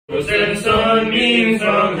And sunbeams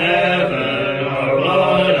from heaven are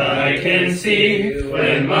what I can see.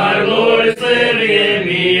 When my Lord is living in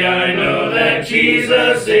me, I know that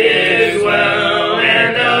Jesus is well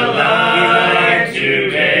and alive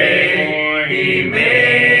today. He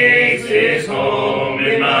makes his home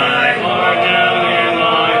in my heart, down in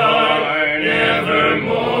my heart.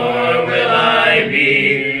 Nevermore will I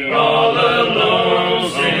be all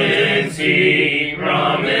alone, since he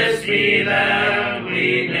promised me that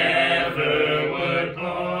we never would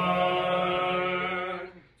part.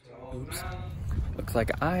 Oops. Looks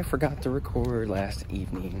like I forgot to record last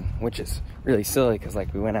evening, which is really silly because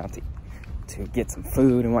like we went out to get some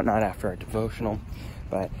food and whatnot after our devotional.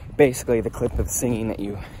 But basically the clip of singing that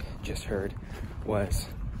you just heard was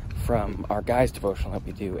from our guys' devotional that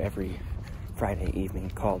we do every Friday evening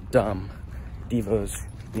called Dumb Devos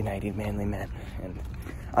United Manly Men. And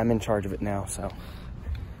I'm in charge of it now, so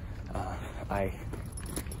I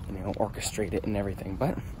orchestrate it and everything.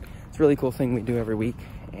 But it's a really cool thing we do every week,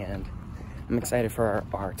 and I'm excited for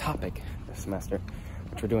our topic this semester,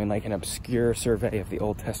 which we're doing like an obscure survey of the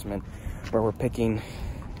Old Testament, where we're picking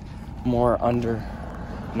more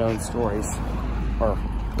under-known stories or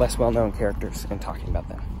less well-known characters and talking about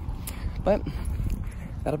them. But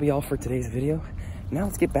that'll be all for today's video. Now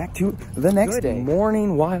let's get back to the next day.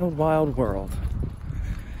 Morning, wild, wild world.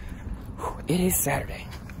 It is Saturday.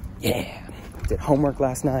 Yeah. Did homework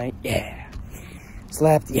last night. Yeah.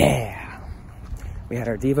 Slept. Yeah. We had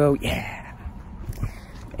our Devo. Yeah.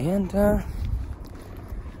 And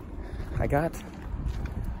I got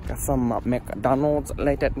some McDonald's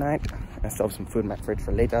late at night. I still have some food in my fridge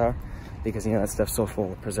for later because, you know, that stuff's so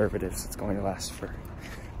full of preservatives. It's going to last for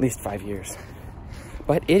at least 5 years.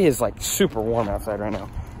 But it is like super warm outside right now.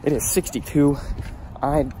 It is 62.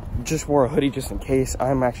 I just wore a hoodie just in case.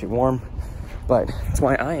 I'm actually warm, but that's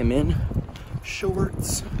why I am in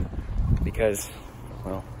shorts because,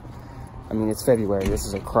 well, I mean, it's February. This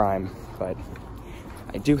is a crime, but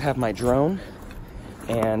I do have my drone,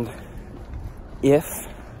 and if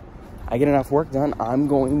I get enough work done, I'm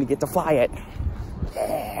going to get to fly it.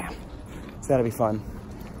 Yeah. So that'll be fun.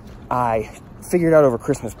 I figured out over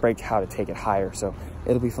Christmas break how to take it higher, so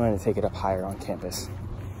it'll be fun to take it up higher on campus.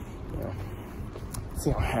 You know, see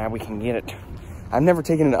how high we can get it. I've never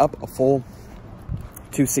taken it up a full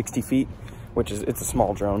 260 feet, which is, it's a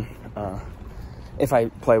small drone. If I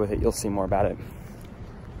play with it, you'll see more about it.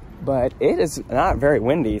 But it is not very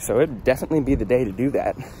windy, so it'd definitely be the day to do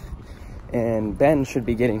that. And Ben should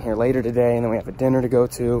be getting here later today, and then we have a dinner to go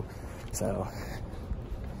to. So,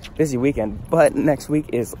 busy weekend. But next week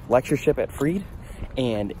is lectureship at Freed,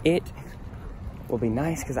 and it will be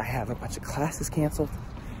nice because I have a bunch of classes canceled.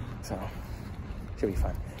 So, should be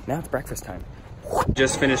fun. Now it's breakfast time.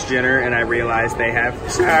 Just finished dinner, and I realized they have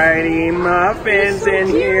tiny muffins in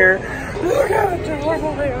here. Look how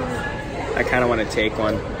adorable they are. I kind of want to take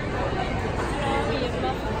one.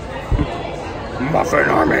 Muffin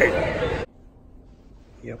Army.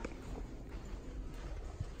 Yep.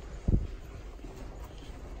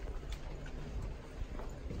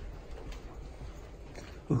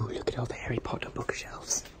 Ooh, look at all the Harry Potter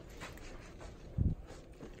bookshelves.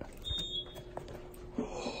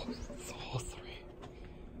 Oh, it's all three.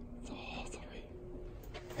 It's all three.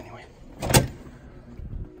 Anyway.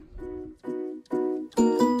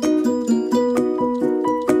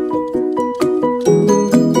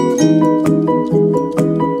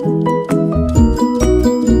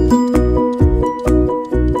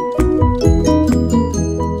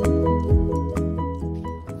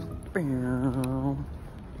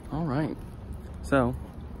 So,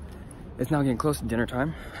 it's now getting close to dinner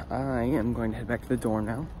time. I am going to head back to the dorm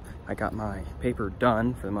now. I got my paper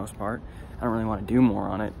done for the most part. I don't really want to do more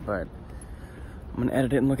on it, but I'm going to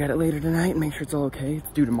edit it and look at it later tonight and make sure it's all okay.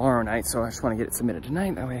 It's due tomorrow night, so I just want to get it submitted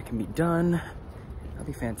tonight. That way I can be done. That'll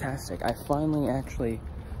be fantastic. I finally actually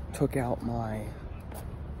took out my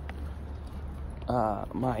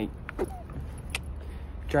my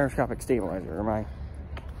gyroscopic stabilizer, or my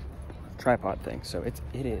tripod thing. So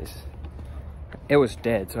it was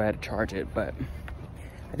dead, so I had to charge it, but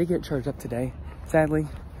I did get it charged up today. Sadly,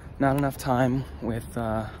 not enough time with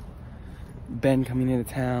Ben coming into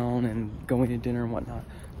town and going to dinner and whatnot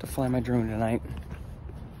to fly my drone tonight.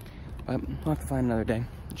 But I'll have to fly another day.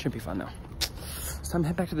 It should be fun though. It's time to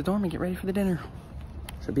head back to the dorm and get ready for the dinner.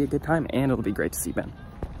 Should be a good time, and it'll be great to see Ben.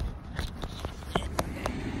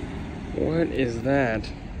 What is that?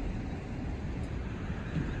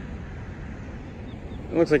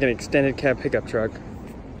 It looks like an extended cab pickup truck.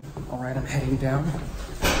 All right, I'm heading down.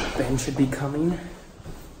 Ben should be coming.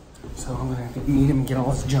 So I'm gonna meet him and get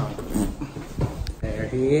all his junk. There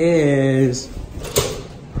he is.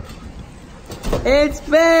 It's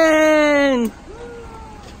Ben!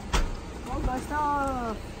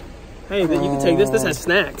 Hey, you can take this. This has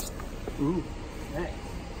snacks. Ooh, snacks.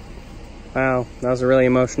 Wow, that was a really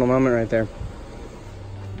emotional moment right there.